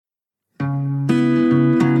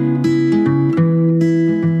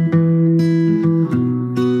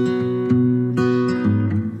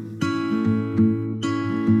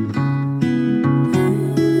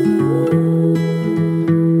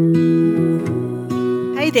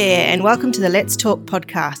Hey there, and welcome to the Let's Talk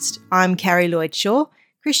podcast. I'm Carrie Lloyd-Shaw,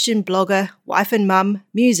 Christian blogger, wife and mum,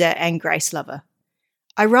 muser, and grace lover.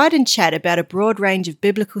 I write and chat about a broad range of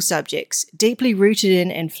biblical subjects, deeply rooted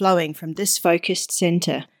in and flowing from this focused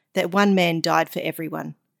centre that one man died for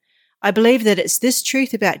everyone. I believe that it's this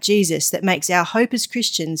truth about Jesus that makes our hope as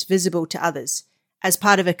Christians visible to others, as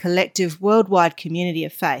part of a collective worldwide community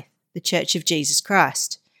of faith, the Church of Jesus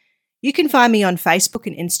Christ. You can find me on Facebook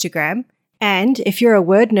and Instagram, and if you're a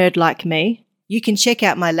word nerd like me, you can check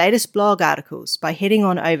out my latest blog articles by heading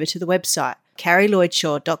on over to the website,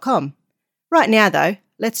 carrielloydshaw.com. Right now, though,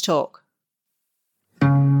 let's talk.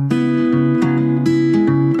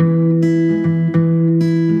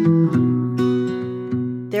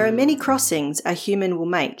 There are many crossings a human will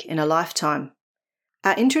make in a lifetime.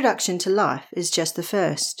 Our introduction to life is just the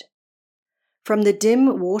first. From the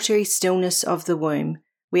dim, watery stillness of the womb,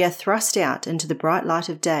 we are thrust out into the bright light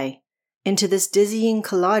of day, into this dizzying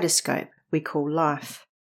kaleidoscope we call life.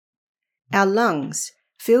 Our lungs,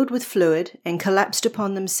 filled with fluid and collapsed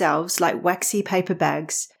upon themselves like waxy paper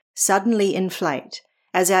bags, suddenly inflate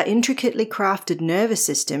as our intricately crafted nervous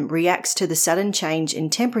system reacts to the sudden change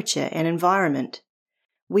in temperature and environment.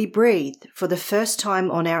 We breathe, for the first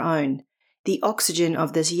time on our own, the oxygen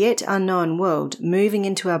of this yet unknown world moving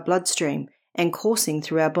into our bloodstream and coursing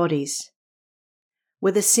through our bodies.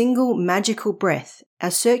 With a single magical breath, our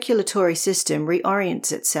circulatory system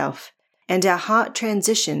reorients itself, and our heart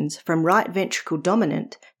transitions from right ventricle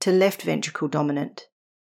dominant to left ventricle dominant.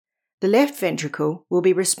 The left ventricle will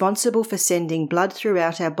be responsible for sending blood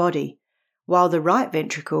throughout our body, while the right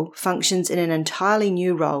ventricle functions in an entirely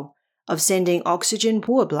new role of sending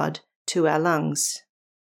oxygen-poor blood to our lungs.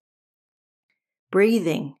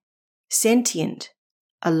 Breathing, sentient,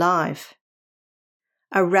 alive.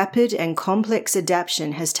 A rapid and complex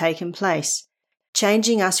adaptation has taken place,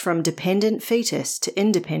 changing us from dependent fetus to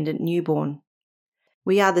independent newborn.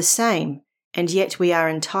 We are the same, and yet we are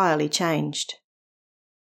entirely changed.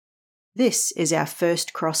 This is our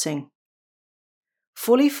first crossing.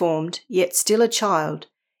 Fully formed, yet still a child,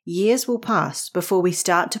 years will pass before we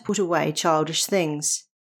start to put away childish things.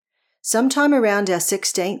 Sometime around our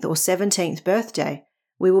 16th or 17th birthday,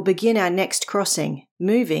 we will begin our next crossing,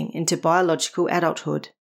 moving into biological adulthood.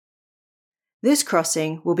 This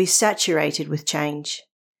crossing will be saturated with change,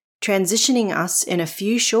 transitioning us in a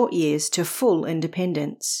few short years to full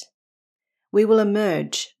independence. We will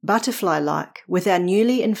emerge, butterfly-like, with our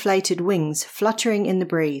newly inflated wings fluttering in the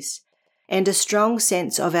breeze, and a strong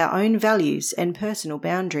sense of our own values and personal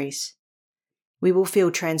boundaries. We will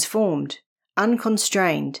feel transformed,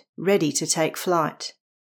 unconstrained, ready to take flight.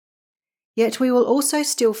 Yet we will also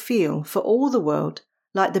still feel, for all the world,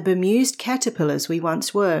 like the bemused caterpillars we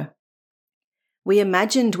once were. We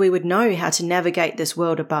imagined we would know how to navigate this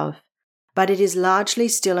world above, but it is largely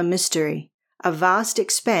still a mystery, a vast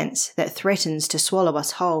expanse that threatens to swallow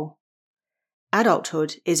us whole.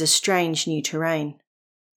 Adulthood is a strange new terrain.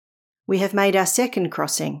 We have made our second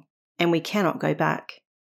crossing, and we cannot go back.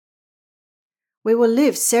 We will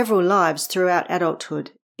live several lives throughout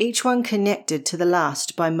adulthood, each one connected to the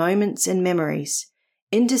last by moments and memories,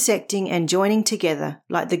 intersecting and joining together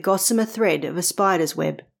like the gossamer thread of a spider's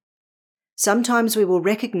web. Sometimes we will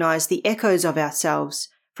recognize the echoes of ourselves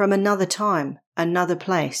from another time, another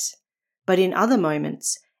place, but in other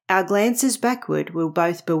moments, our glances backward will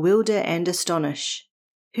both bewilder and astonish.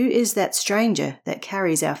 Who is that stranger that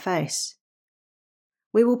carries our face?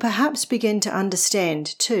 We will perhaps begin to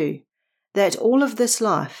understand, too, that all of this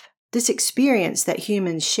life, this experience that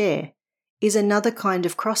humans share, is another kind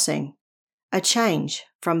of crossing, a change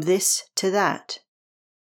from this to that.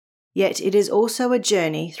 Yet it is also a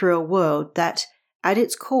journey through a world that, at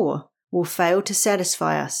its core, will fail to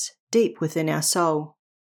satisfy us deep within our soul.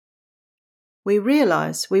 We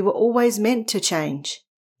realize we were always meant to change.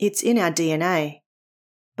 It's in our DNA.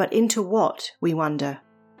 But into what, we wonder?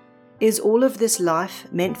 Is all of this life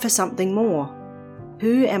meant for something more?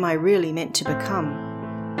 Who am I really meant to become?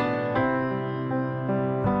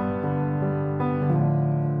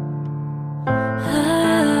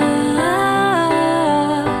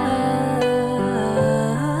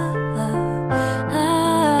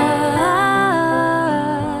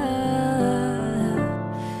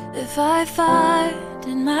 If I find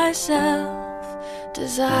in myself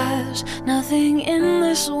desires nothing in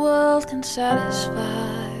this world can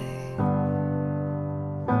satisfy,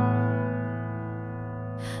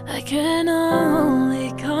 I can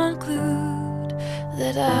only conclude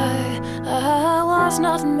that I was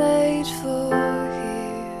not made for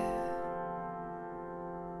here.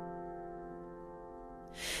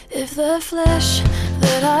 If the flesh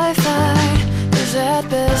that I fight is at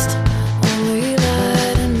best only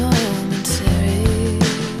light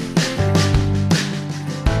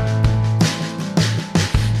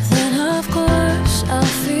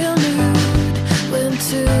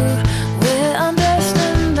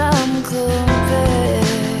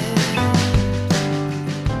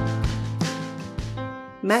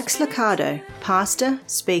Max Lucado, pastor,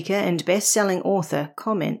 speaker, and best-selling author,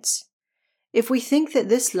 comments, "If we think that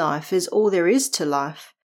this life is all there is to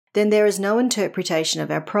life, then there is no interpretation of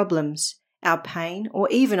our problems, our pain, or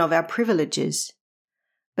even of our privileges.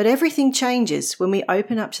 But everything changes when we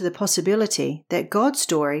open up to the possibility that God's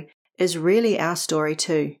story is really our story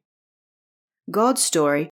too. God's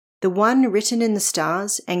story, the one written in the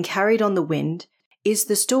stars and carried on the wind, is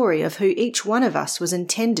the story of who each one of us was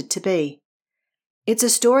intended to be. It's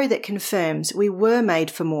a story that confirms we were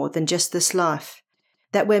made for more than just this life,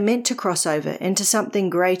 that we're meant to cross over into something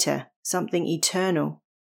greater, something eternal.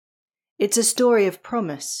 It's a story of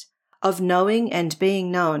promise, of knowing and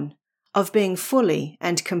being known, of being fully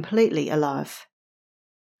and completely alive.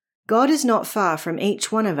 God is not far from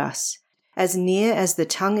each one of us, as near as the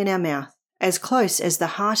tongue in our mouth, as close as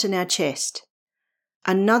the heart in our chest.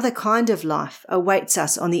 Another kind of life awaits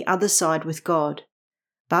us on the other side with God.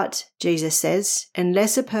 But, Jesus says,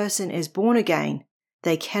 unless a person is born again,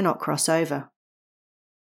 they cannot cross over.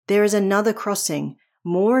 There is another crossing,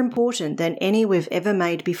 more important than any we've ever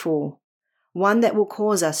made before, one that will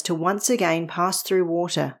cause us to once again pass through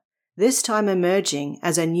water, this time emerging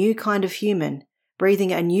as a new kind of human,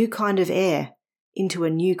 breathing a new kind of air into a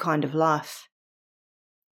new kind of life.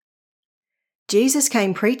 Jesus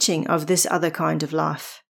came preaching of this other kind of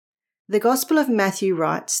life. The Gospel of Matthew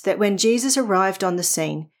writes that when Jesus arrived on the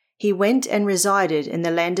scene, he went and resided in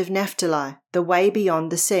the land of Naphtali, the way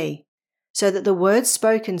beyond the sea, so that the words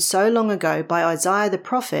spoken so long ago by Isaiah the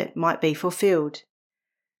prophet might be fulfilled.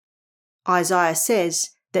 Isaiah says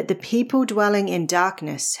that the people dwelling in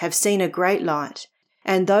darkness have seen a great light,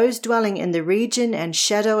 and those dwelling in the region and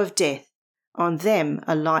shadow of death, on them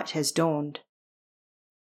a light has dawned.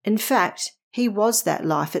 In fact, he was that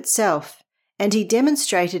life itself, and he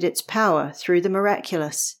demonstrated its power through the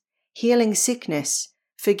miraculous, healing sickness,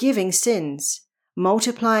 forgiving sins,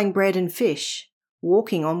 multiplying bread and fish,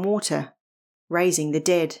 walking on water, raising the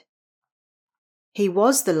dead. He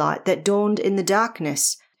was the light that dawned in the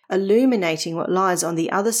darkness, illuminating what lies on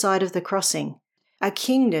the other side of the crossing, a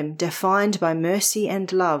kingdom defined by mercy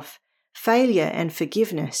and love, failure and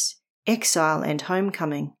forgiveness, exile and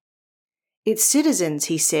homecoming. Its citizens,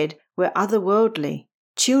 he said, were otherworldly,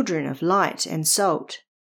 children of light and salt.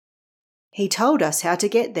 He told us how to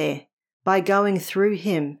get there, by going through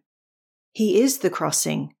him. He is the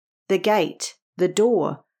crossing, the gate, the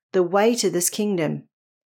door, the way to this kingdom.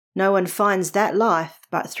 No one finds that life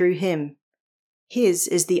but through him. His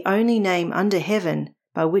is the only name under heaven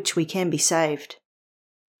by which we can be saved.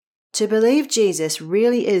 To believe Jesus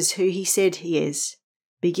really is who he said he is,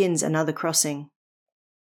 begins another crossing.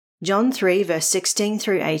 John 3 verse 16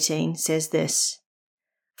 through 18 says this,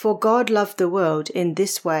 "For God loved the world in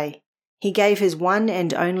this way, he gave his one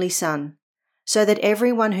and only Son, so that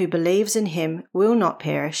everyone who believes in him will not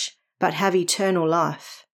perish, but have eternal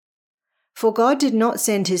life. For God did not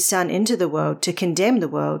send his Son into the world to condemn the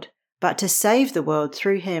world, but to save the world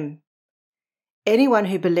through him. Anyone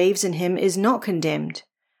who believes in him is not condemned,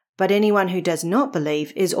 but anyone who does not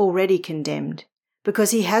believe is already condemned, because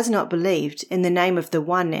he has not believed in the name of the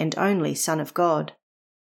one and only Son of God."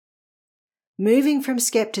 Moving from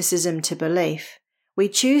skepticism to belief, we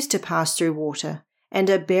choose to pass through water and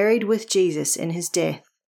are buried with Jesus in his death.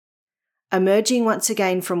 Emerging once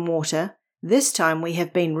again from water, this time we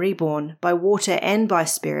have been reborn by water and by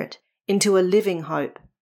Spirit into a living hope.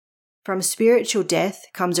 From spiritual death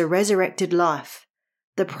comes a resurrected life.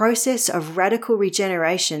 The process of radical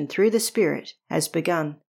regeneration through the Spirit has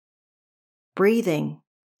begun. Breathing,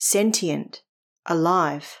 sentient,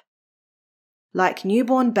 alive. Like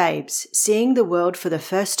newborn babes seeing the world for the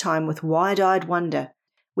first time with wide-eyed wonder,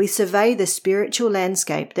 we survey the spiritual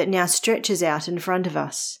landscape that now stretches out in front of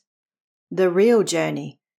us. The real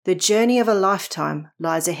journey, the journey of a lifetime,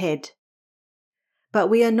 lies ahead. But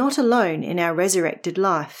we are not alone in our resurrected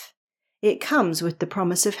life. It comes with the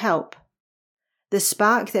promise of help. The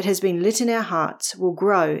spark that has been lit in our hearts will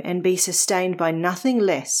grow and be sustained by nothing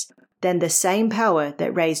less than the same power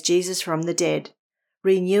that raised Jesus from the dead,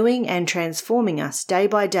 renewing and transforming us day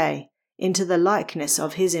by day into the likeness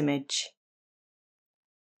of his image.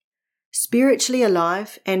 Spiritually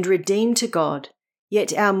alive and redeemed to God,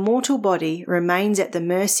 yet our mortal body remains at the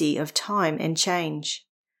mercy of time and change.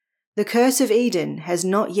 The curse of Eden has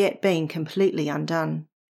not yet been completely undone.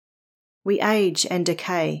 We age and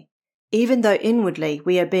decay, even though inwardly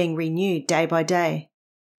we are being renewed day by day.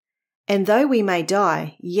 And though we may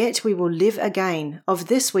die, yet we will live again, of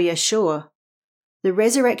this we are sure. The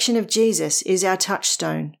resurrection of Jesus is our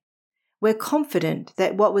touchstone. We're confident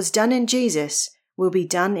that what was done in Jesus will be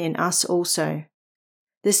done in us also.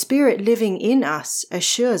 The Spirit living in us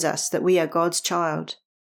assures us that we are God's child.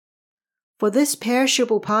 For this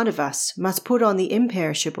perishable part of us must put on the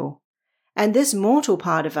imperishable, and this mortal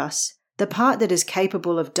part of us, the part that is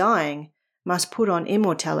capable of dying, must put on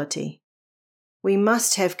immortality. We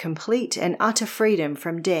must have complete and utter freedom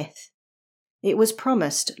from death. It was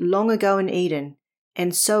promised long ago in Eden,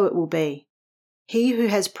 and so it will be. He who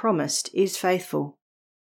has promised is faithful.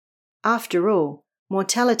 After all,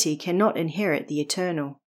 mortality cannot inherit the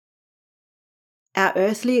eternal. Our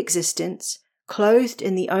earthly existence, clothed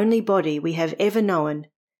in the only body we have ever known,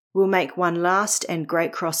 will make one last and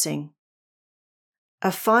great crossing. A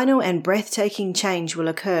final and breathtaking change will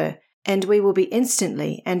occur, and we will be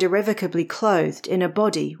instantly and irrevocably clothed in a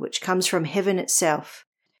body which comes from heaven itself,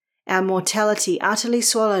 our mortality utterly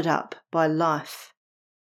swallowed up by life.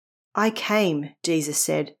 I came, Jesus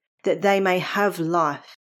said, that they may have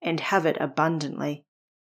life and have it abundantly.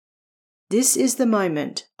 This is the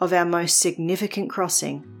moment of our most significant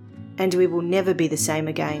crossing, and we will never be the same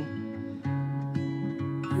again.